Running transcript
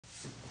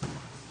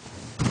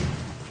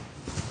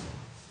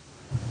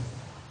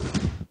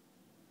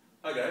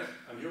Hi guys,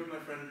 I'm here with my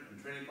friend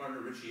and training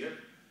partner Richie,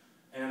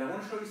 and I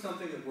want to show you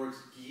something that works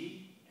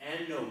gi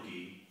and no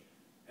gi,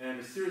 and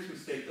a serious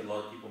mistake that a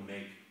lot of people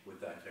make with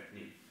that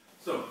technique.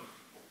 So,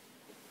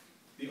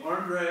 the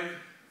arm drag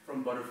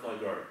from butterfly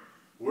guard.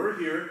 We're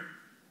here,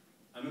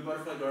 I'm in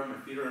butterfly guard, my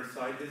feet are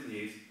inside his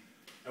knees,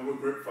 and we're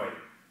grip fighting.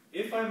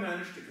 If I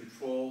manage to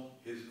control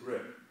his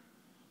grip,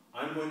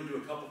 I'm going to do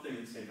a couple things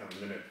at the same time.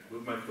 I'm going to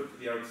move my foot to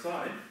the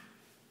outside,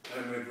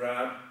 and I'm going to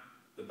grab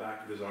the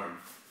back of his arm.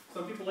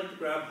 Some people like to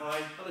grab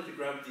high, I like to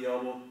grab at the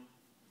elbow.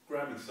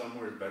 Grabbing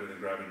somewhere is better than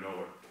grabbing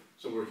nowhere.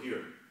 So we're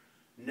here.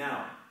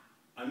 Now,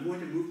 I'm going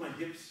to move my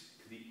hips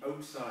to the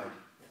outside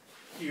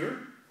here,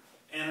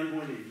 and I'm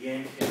going to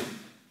yank him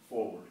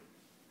forward.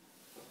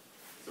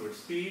 So at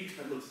speed,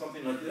 that looks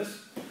something like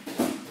this.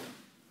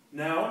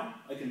 Now,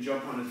 I can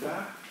jump on his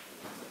back,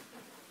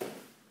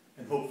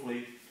 and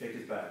hopefully take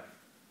his back.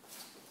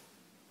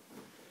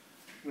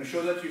 I'm going to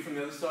show that to you from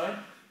the other side,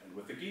 and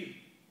with the gi.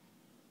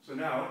 So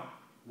now,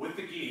 with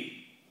the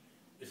gi,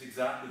 it's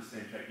exactly the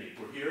same technique.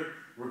 We're here,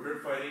 we're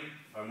grip fighting.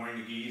 If I'm wearing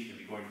the gi, it's going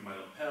to be going for my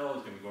lapel,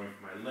 it's going to be going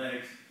for my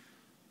legs.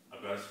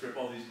 I've got to strip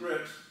all these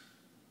grips.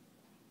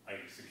 I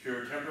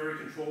secure temporary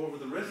control over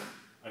the wrist.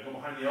 I go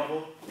behind the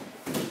elbow,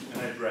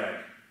 and I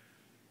drag.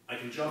 I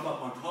can jump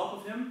up on top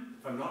of him.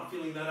 If I'm not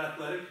feeling that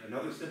athletic,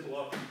 another simple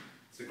option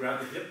is to grab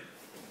the hip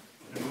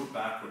and move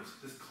backwards.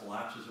 This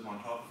collapses him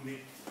on top of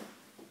me.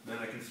 Then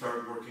I can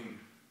start working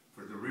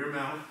for the rear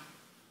mount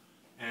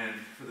and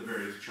for the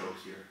various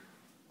chokes here.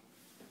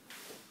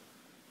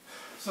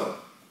 So,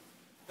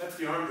 that's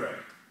the arm drag.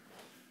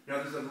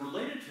 Now there's a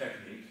related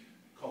technique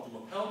called the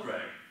lapel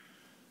drag,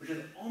 which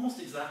is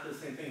almost exactly the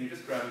same thing, you're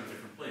just grabbing a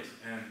different place.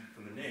 And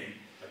from the name,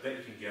 I bet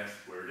you can guess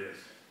where it is.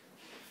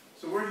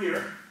 So we're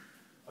here.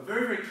 A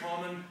very, very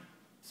common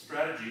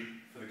strategy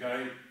for the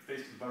guy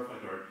facing the butterfly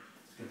guard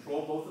is to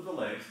control both of the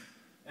legs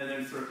and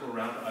then circle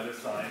around to either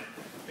side.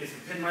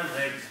 Basically pin my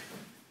legs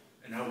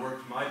and now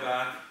work to my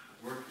back,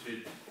 work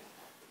to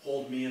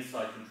hold me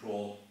inside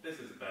control. This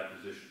is a bad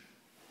position.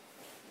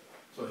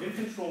 So him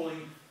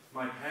controlling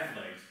my pant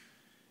legs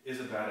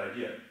is a bad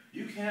idea.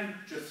 You can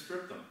just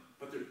strip them,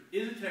 but there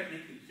is a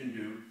technique that you can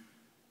do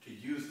to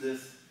use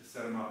this to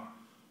set him up.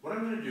 What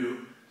I'm going to do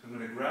is I'm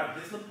going to grab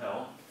his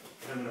lapel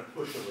and I'm going to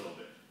push a little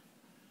bit.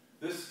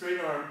 This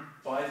straight arm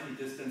buys me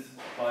distance,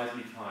 buys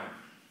me time.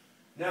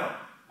 Now,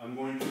 I'm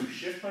going to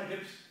shift my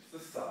hips to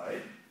the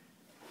side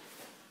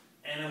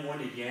and I'm going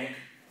to yank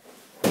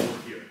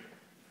over here.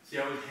 See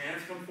how his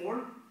hands come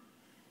forward?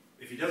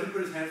 If he doesn't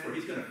put his hands forward,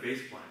 he's going to face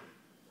plant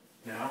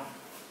it. Now,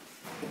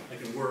 I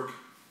can work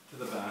to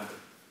the back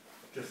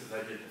just as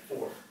I did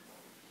before.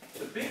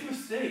 The big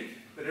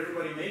mistake that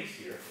everybody makes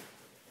here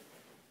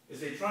is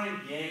they try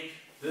and yank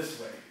this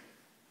way.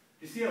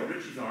 You see how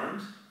Richie's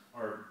arms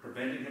are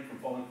preventing him from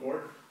falling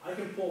forward? I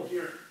can pull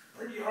here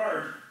pretty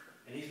hard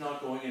and he's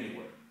not going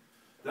anywhere.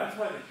 That's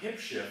why the hip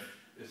shift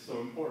is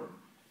so important.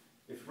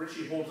 If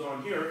Richie holds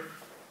on here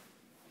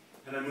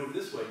and I move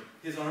this way,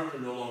 his arms are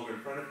no longer in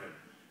front of him.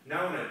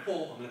 Now when I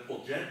pull, I'm going to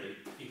pull gently.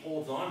 He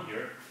holds on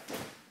here,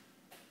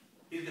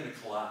 he's going to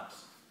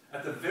collapse.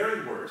 At the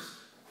very worst,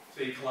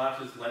 say he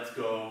collapses, lets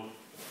go.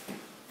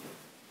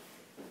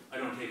 I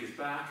don't take his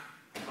back,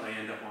 but I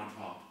end up on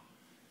top.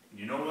 And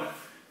you know what?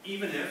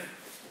 Even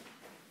if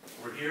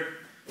we're here,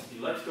 he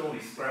lets go and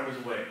he scrambles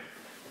away.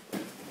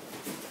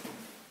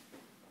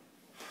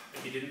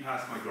 He didn't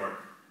pass my guard.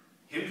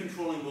 Him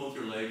controlling both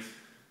your legs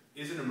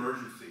is an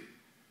emergency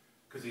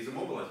because he's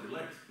immobilized your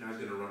legs. Now he's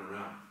going to run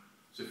around.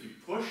 So if you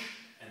push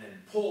and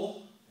then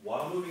pull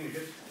while moving your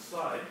hips to the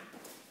side,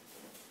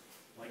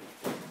 like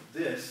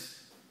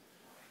this,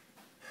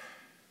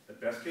 the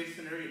best case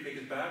scenario, you take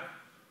his back.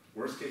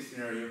 Worst case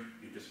scenario,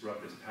 you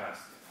disrupt his pass.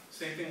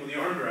 Same thing with the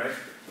arm drag.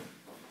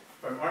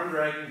 If I'm arm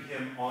dragging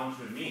him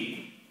onto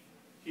me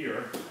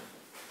here,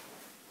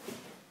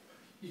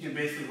 he can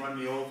basically run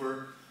me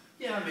over.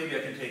 Yeah, maybe I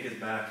can take his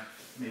back,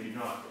 maybe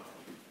not.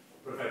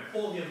 But if I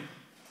pull him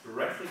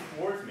directly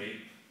towards me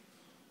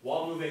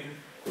while moving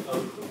out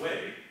of the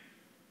way,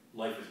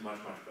 life is much,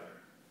 much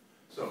better.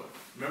 So,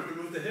 remember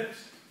to move the hips.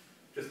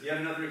 Just yet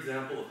another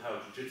example of how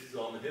jiu-jitsu is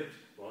all in the hips.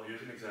 Well,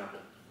 here's an example.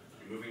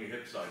 You're moving your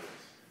hips sideways.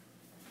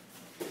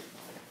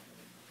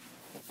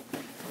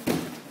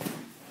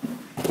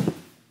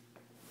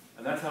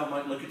 And that's how it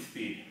might look at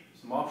speed.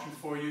 Some options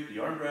for you: the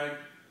arm drag,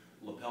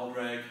 lapel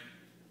drag.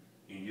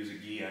 You can use a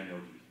gi and no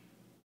gi.